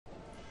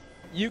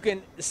You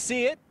can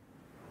see it,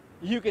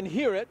 you can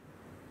hear it.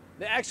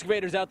 The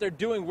excavators out there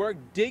doing work,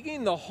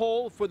 digging the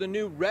hole for the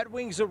new Red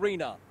Wings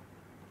arena.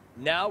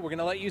 Now we're going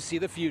to let you see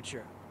the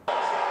future.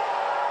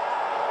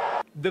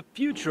 The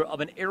future of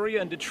an area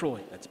in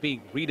Detroit that's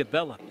being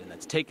redeveloped and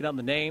that's taken on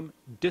the name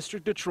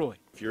District Detroit.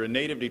 If you're a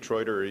native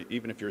Detroiter, or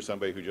even if you're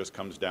somebody who just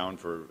comes down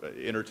for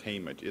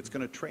entertainment, it's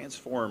going to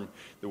transform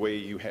the way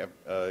you have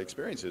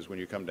experiences when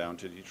you come down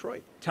to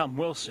Detroit. Tom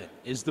Wilson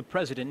is the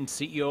president and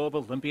CEO of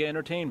Olympia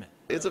Entertainment.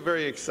 It's a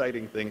very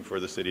exciting thing for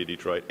the city of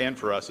Detroit and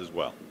for us as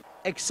well.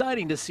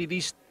 Exciting to see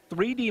these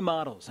 3D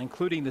models,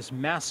 including this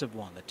massive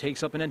one that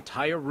takes up an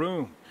entire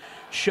room,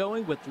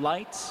 showing with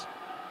lights,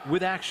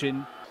 with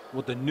action,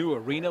 what the new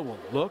arena will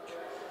look,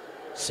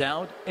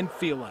 sound, and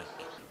feel like.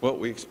 Well,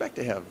 we expect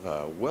to have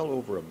well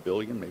over $1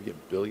 billion, maybe $1.5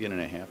 billion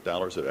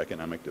of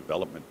economic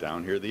development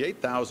down here. The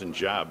 8,000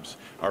 jobs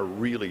are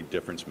really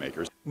difference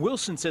makers.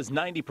 Wilson says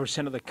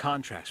 90% of the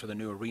contracts for the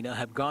new arena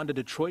have gone to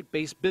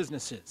Detroit-based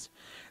businesses.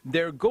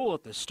 Their goal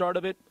at the start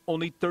of it,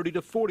 only 30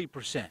 to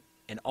 40%.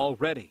 And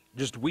already,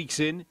 just weeks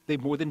in,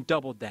 they've more than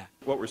doubled that.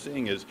 What we're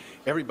seeing is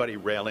everybody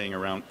rallying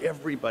around.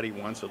 Everybody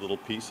wants a little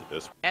piece of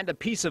this. And a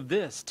piece of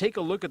this. Take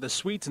a look at the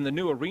suites in the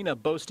new arena,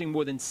 boasting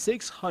more than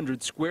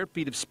 600 square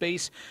feet of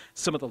space,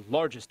 some of the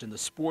largest in the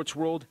sports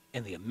world,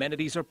 and the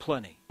amenities are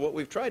plenty. What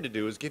we've tried to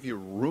do is give you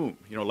room.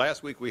 You know,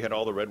 last week we had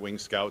all the Red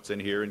Wings scouts in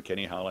here, and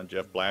Kenny Holland,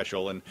 Jeff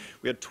Blashill, and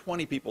we had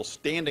 20 people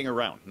standing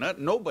around.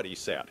 Nobody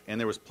sat, and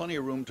there was plenty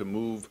of room to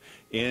move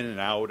in and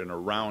out and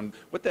around.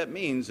 What that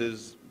means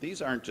is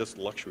these aren't just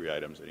luxury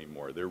items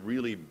anymore. They're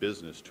really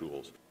business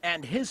tools.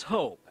 And his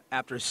hope,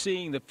 after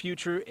seeing the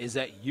future, is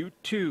that you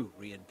too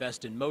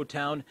reinvest in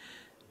Motown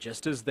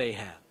just as they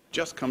have.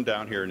 Just come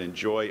down here and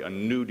enjoy a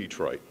new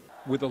Detroit.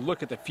 With a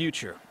look at the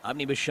future, I'm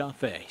Nima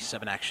Shafee,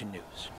 7 Action News.